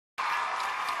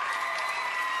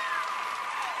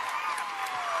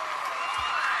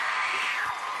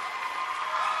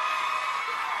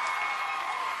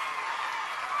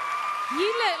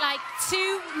like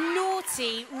two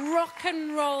naughty rock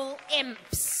and roll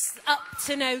imps up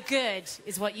to no good,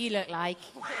 is what you look like.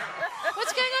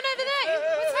 What's going on over there?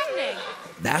 What's happening?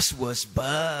 That's what's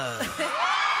buzz.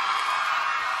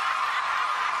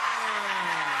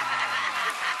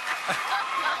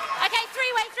 Okay,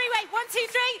 three-way. 1, 2, 3.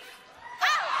 Oh!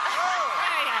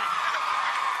 There we go.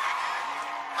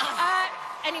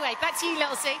 Anyway, back to you,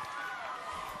 Little C.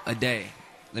 A day.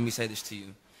 Let me say this to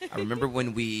you. I remember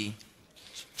when we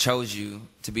chose you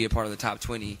to be a part of the top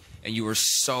 20, and you were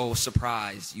so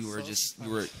surprised. You were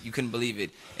you couldn't believe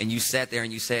it. And you sat there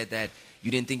and you said that you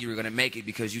didn't think you were going to make it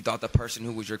because you thought the person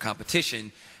who was your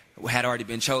competition had already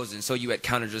been chosen, so you had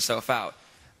counted yourself out.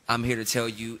 I'm here to tell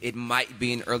you it might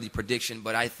be an early prediction,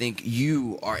 but I think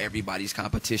you are everybody's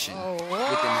competition within this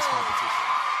competition.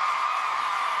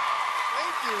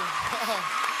 Thank you.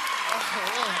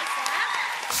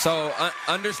 So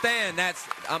understand that's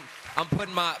I'm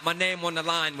putting my name on the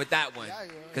line with that one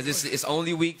because it's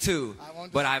only week 2,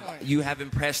 but you have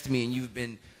impressed me and you've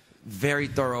been very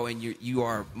thorough and you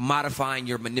are modifying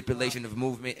your manipulation of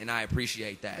movement and I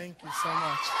appreciate that. Thank you so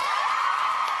much.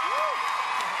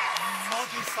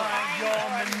 Modifying your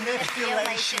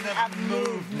manipulation of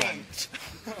movement.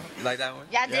 You like that one?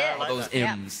 Yeah, I did. All those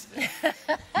M's.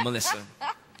 Melissa.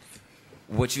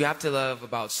 What you have to love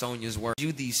about Sonya's work,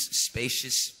 you these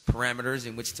spacious parameters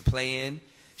in which to play in.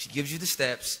 She gives you the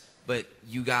steps, but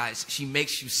you guys, she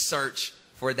makes you search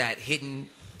for that hidden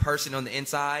person on the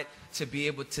inside to be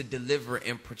able to deliver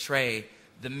and portray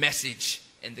the message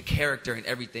and the character and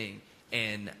everything.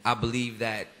 And I believe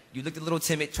that you looked a little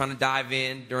timid trying to dive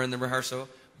in during the rehearsal,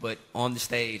 but on the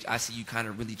stage, I see you kind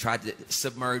of really tried to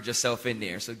submerge yourself in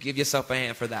there. So give yourself a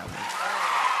hand for that one.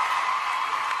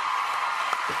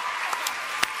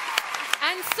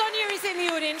 And Sonya is in the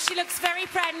audience. She looks very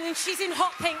proud, and she's in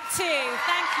hot pink too.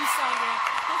 Thank you, Sonya.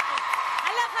 I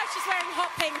love how she's wearing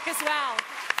hot pink as well.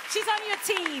 She's on your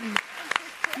team.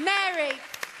 Mary.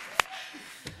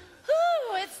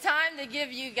 Whew, it's time to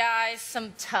give you guys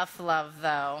some tough love,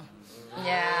 though.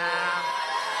 Yeah.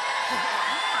 Oh,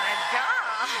 my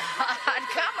God.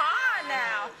 Come on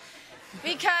now.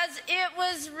 Because it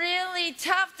was really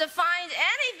tough to find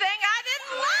anything I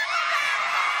didn't love about it.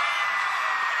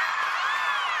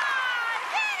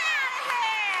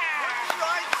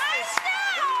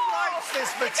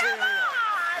 This material. Come on!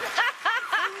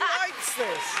 Who writes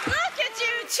this? Look at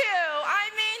you two. I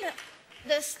mean,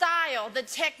 the style, the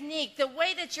technique, the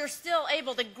way that you're still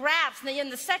able to grasp in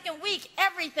the second week,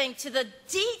 everything to the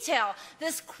detail,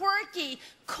 this quirky,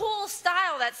 cool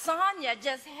style that Sonya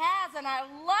just has, and I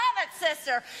love it,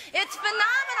 sister. It's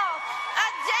phenomenal. A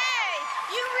day.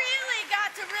 You really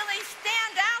got to really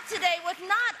stand out today with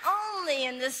not only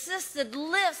in the assisted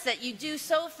lifts that you do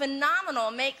so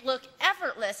phenomenal, make look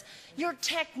effortless, your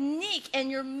technique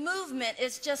and your movement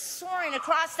is just soaring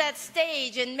across that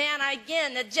stage. And man,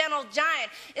 again, the gentle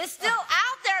giant is still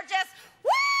out there just,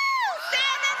 woo,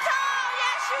 standing tall.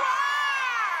 Yes, you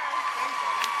are.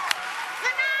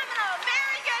 Phenomenal.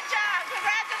 Very good job.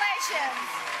 Congratulations.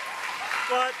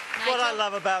 What I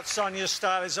love about Sonya's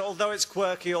style is, although it's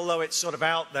quirky, although it's sort of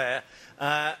out there,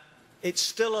 it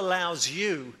still allows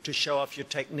you to show off your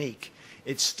technique.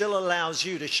 It still allows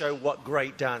you to show what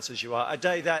great dancers you are. A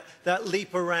day that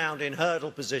leap around in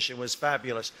hurdle position was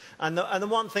fabulous. And the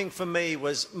one thing for me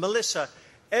was, Melissa,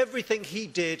 everything he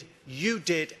did, you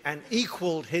did, and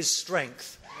equaled his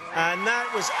strength. And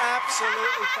that was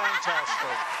absolutely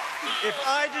fantastic. If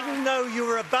I didn't know you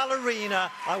were a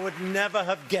ballerina, I would never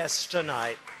have guessed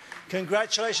tonight.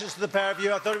 Congratulations to the pair of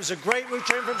you. I thought it was a great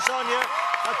routine from Sonya.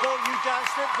 I thought you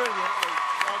danced it brilliantly.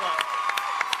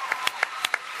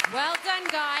 Well done,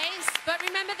 guys. But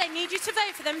remember, they need you to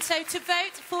vote for them. So to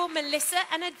vote for Melissa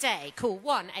and a day, call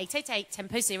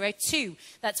 1-888-TEMPO-02.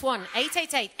 That's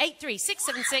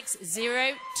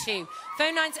 1-888-836-7602.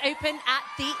 Phone lines open at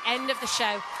the end of the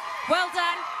show. Well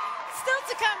done. Still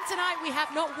to come tonight, we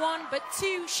have not one, but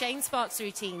 2 Shane Sparks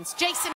routines. Jason.